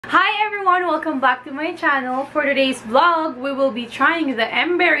Hi everyone! Welcome back to my channel. For today's vlog, we will be trying the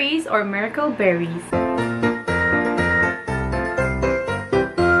MBERRYs or miracle berries.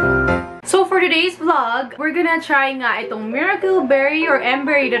 So for today's vlog, we're gonna try nga itong miracle berry or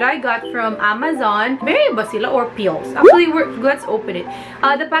MBERRY that I got from Amazon. Berry ba sila or pills? Actually, let's open it.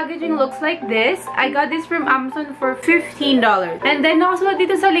 The packaging looks like this. I got this from Amazon for $15. And then nakasulat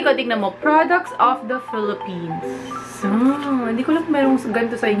dito sa likod, tignan mo, products of the Philippines. So, hindi ko lang kung merong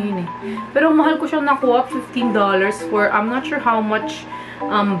ganito sa inyo yun eh. Pero mahal ko siyang nakuha, $15 for, I'm not sure how much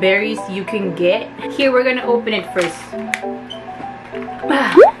berries you can get. Here, we're gonna open it first.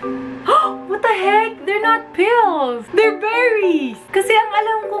 What the heck? They're not pills! They're berries! Kasi ang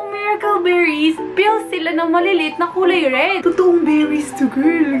alam kong miracle berries, pills sila na maliliit na kulay red. Totoong berries to,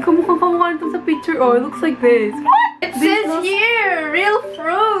 girl. Kamukha nito sa picture. Oh, it looks like this. What? It says here, real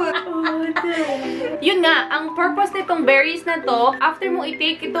fruit! Oh, yun nga, ang purpose nitong berries na to, after mo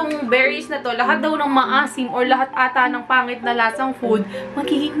i-take itong berries na to, lahat daw ng maasim or lahat ata ng pangit na lasang food,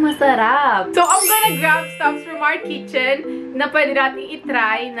 magiging masarap. So, I'm gonna grab stuff from our kitchen na pwede natin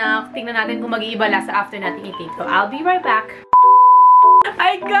i-try na tingnan natin kung mag-iiba lasa after natin i-take. So, I'll be right back.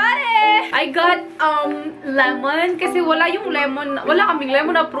 I got it! I got, lemon. Kasi wala yung lemon, wala kaming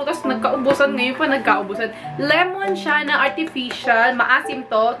lemon na prutas nagkaubusan. Ngayon pa nagkaubusan. Lemon siya na artificial. Maasim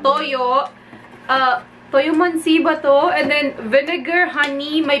to. Toyo. Toyo mansi ba to? And then, vinegar,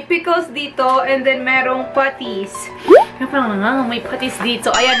 honey. May pickles dito. And then, merong patis. May patis dito.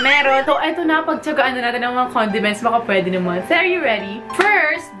 So, ayan, meron. So, eto na. Pagtsagaan na natin ng mga condiments. Baka pwede naman. So, are you ready?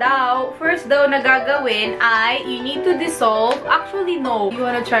 First daw na gagawin ay you need to dissolve. Actually, no. You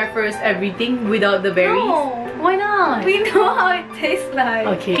wanna try first everything without the berries? No. Why not? We know how it tastes like.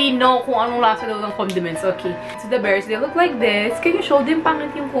 Okay. We know kung anong lasa daw ng condiments. Okay. So, the berries, they look like this. Can you show them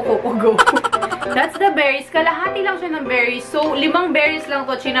pangit yung kuko ko? Go. That's the berries. Kalahati lang siya ng berries. So, 5 berries lang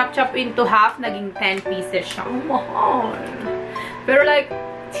to. Chinap-chop into half. Naging 10 pieces siya. Oh, mahal. Pero like,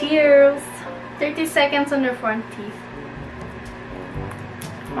 tears. 30 seconds on your front teeth.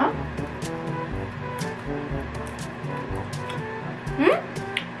 Huh?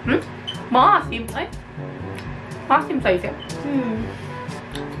 Maasim. Ay. Maasim size.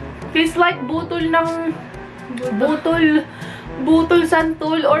 Tastes like butol ng... Butol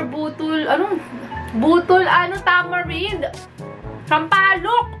santol or butol... tamarind.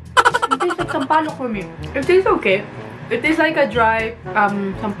 Sampalok. It tastes like sampalok for me. It tastes okay. It tastes like a dry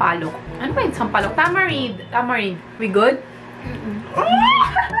sampalok. Ano ba yung sampalok? Tamarind. We good?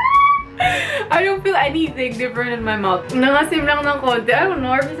 I don't feel anything different in my mouth. Nangasim lang ng konti. I don't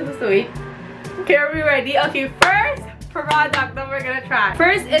know. Are we supposed to wait? Okay, are we ready? Okay, first product that we're gonna try.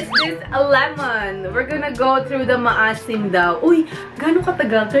 First is this lemon. We're gonna go through the maasim daw. Uy, gano'ng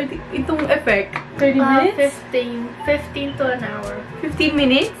katagal? Itong effect? 30 minutes? 15 to an hour. 15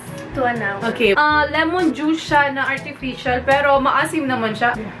 minutes? To an hour. Okay. Lemon juice siya na artificial, pero maasim naman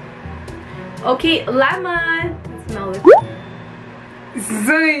siya. Okay, lemon. Let's smell it.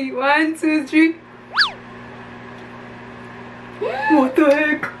 Zay! 1, 2, 3. What the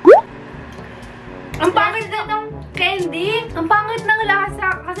heck? Ang pangit ng candy. Ang pangit ng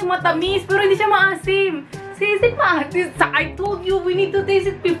lasa kasi matamis, pero hindi siya maasim. Is it maasim? I told you we need to taste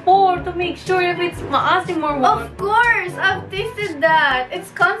it before to make sure if it's maasim or what. Of course! I've tasted that.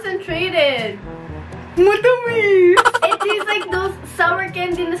 It's concentrated. Matamis! It tastes like those sour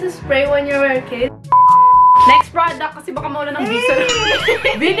candy na sa spray when you were a kid. Next product, kasi baka mawala ng visa.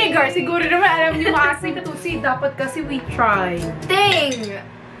 Vinegar. Siguro naman alam niyo maasim to. See, dapat kasi we try. Dang!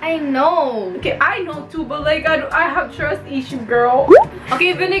 I know. Okay, I know too, but like I have trust issue, girl.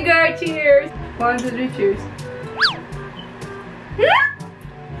 Okay, vinegar. Cheers. 1, 2, 3, cheers.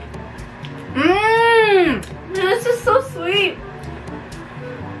 This is so sweet.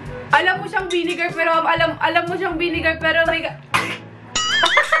 Alam mo siyang vinegar, pero alam mo siyang vinegar, pero may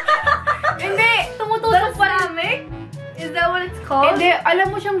hindi, tumutusok pa rin. Is that what it's called? Hindi,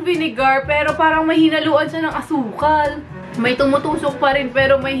 alam mo siyang vinegar, pero parang may hinaluan siya ng asukal. May tumutusok pa rin,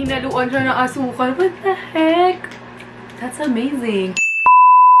 pero may hinaluan siya ng asukal. What the heck? That's amazing.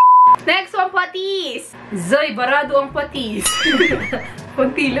 Next one, patis. Zoy, barado ang patis.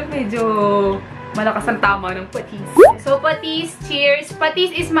 Kunti lang, medyo malakas ang tama ng patis. So, patis, cheers.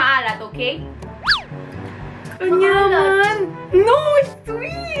 Patis is maalat, okay? Anyaman. No, it's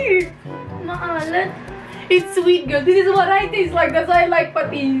sweet. Maalat. It's sweet, girl. This is what I taste like. That's why I like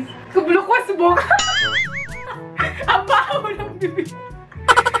patis. Kublukwas mo. Ang baho ng bibig.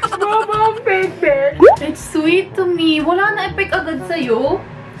 Baba ang pepe. It's sweet to me. Wala na effect agad sa'yo.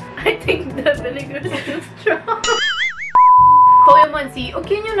 I think the vinegar is too strong. Toyo mansi.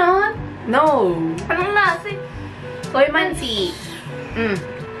 Okay nyo na? No. Anong lasa? Toyo mansi.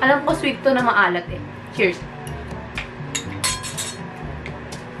 Alam ko sweet to na maalat eh. Cheers.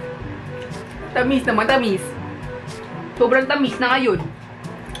 Tamis naman, tamis. Sobrang tamis na ngayon.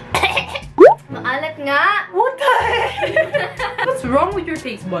 Maalat nga! What the heck? What's wrong with your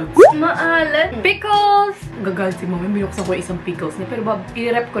taste buds? Maalat! Pickles! Gagal si mama, binuksan ko isang pickles niya. Pero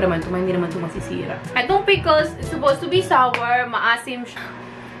i-rep ko naman ito, hindi naman ito masisira. Itong pickles is supposed to be sour, maasim siya.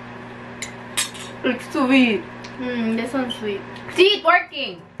 It's sweet. This one's sweet. See, it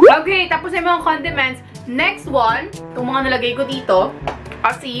working! Okay, tapos na yung mga condiments. Next one, itong mga nalagay ko dito.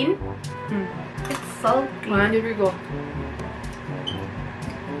 Asin. It's salty. Here we go.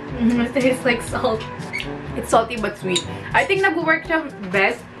 It tastes like salt. It's salty but sweet. I think nag-work siyang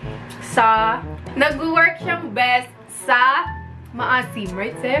best sa maasim,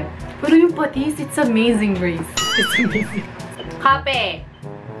 right, Seb? Pero yung patis, it's amazing, Grace. It's amazing. Kape.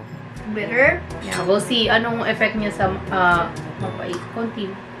 Bitter? Yeah, we'll see anong effect niya sa mapait.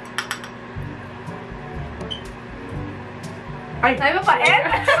 Konti. Ay, mapait?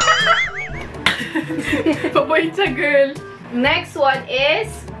 Mapait siya, girl. Next one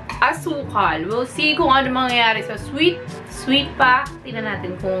is asukal. We'll see kung ano mangyayari sa sweet. Sweet pa. Tingnan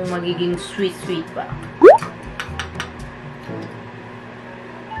natin kung magiging sweet pa.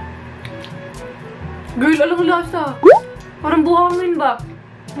 Girl, alam lasa. Parang buhangin ba?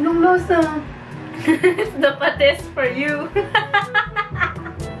 Anong lasa? It's the patis for you.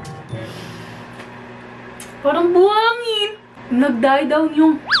 Parang buhangin. Nag-die down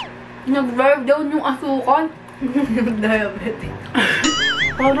yung asukal. Diabetic.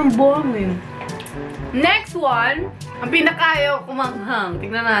 Parang buhangin. Next one, ang pinakayaw kumanghang.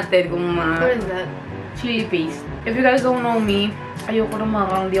 Tignan natin kung What is that? chili paste. If you guys don't know me, ayoko ng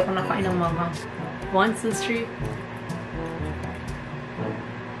manghang. Hindi ako nakain ng manghang. Once the street.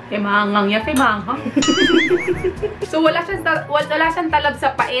 Kay manghang yan, kay manghang. So, wala siyang talab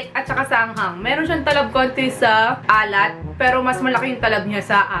sa pait at saka sa anghang. Meron siyang talab konti sa alat, pero mas malaki yung talab niya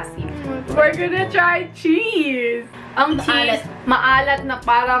sa asin. We're gonna try cheese! Ang cheese, maalat na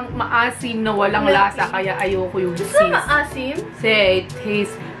parang maasim na walang lasa, kaya ayoko yung cheese. It's not maasim. Say, it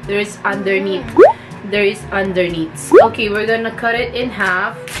tastes, there's underneath. There is underneath. Okay, we're gonna cut it in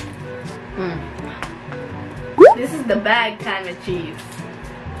half. This is the bag kind of cheese.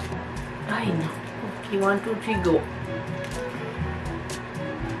 Ay, no. Okay, 1, 2, 3, go.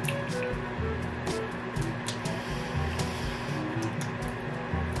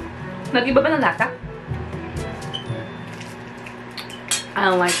 Nag-iba ba ng lasa? I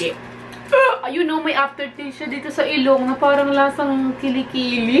don't like it. You know, may aftertaste siya dito sa ilong na parang lasang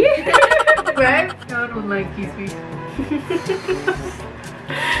kilikili. Right? I don't like kisses.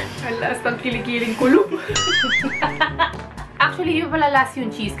 Ang lasang kilikiling kulong. Actually, yung pala last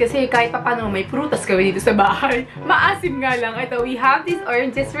yung cheese kasi kahit pa paano may prutas kami dito sa bahay. Maasim nga lang. Ito, we have these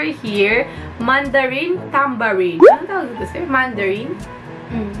oranges right here. Mandarin, tambourine. Ano tawag dito, sir? Mandarin?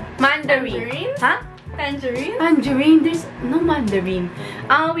 Mandarin. Ha? Tangerine? Tangerine? There's no mandarin.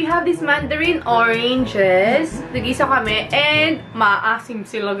 We have these mandarin oranges. Nag-isa kami. And maasim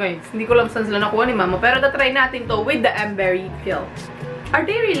sila, guys. Hindi ko alam saan sila nakuha ni Mama. Pero tatry natin to with the MBERRY pill. Are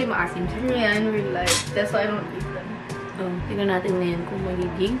they really maasim? Yeah, in real life. That's why I don't eat them. Tingnan natin ngayon kung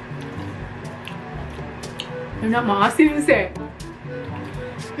magiging. They're not maasim, sir.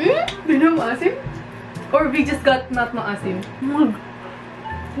 They're not maasim? Or we just got not maasim?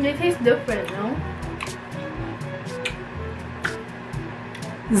 They taste different, no?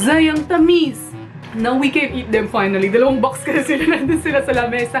 Zayang tamis! Now we can eat them finally. Dalawang box kasi sila, nandun sila sa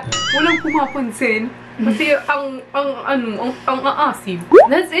lamesa. Walang pumapansin. Kasi ang aasim.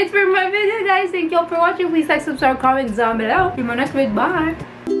 That's it for my video, guys. Thank you all for watching. Please like, subscribe, comment down below. See you in my next video. Bye!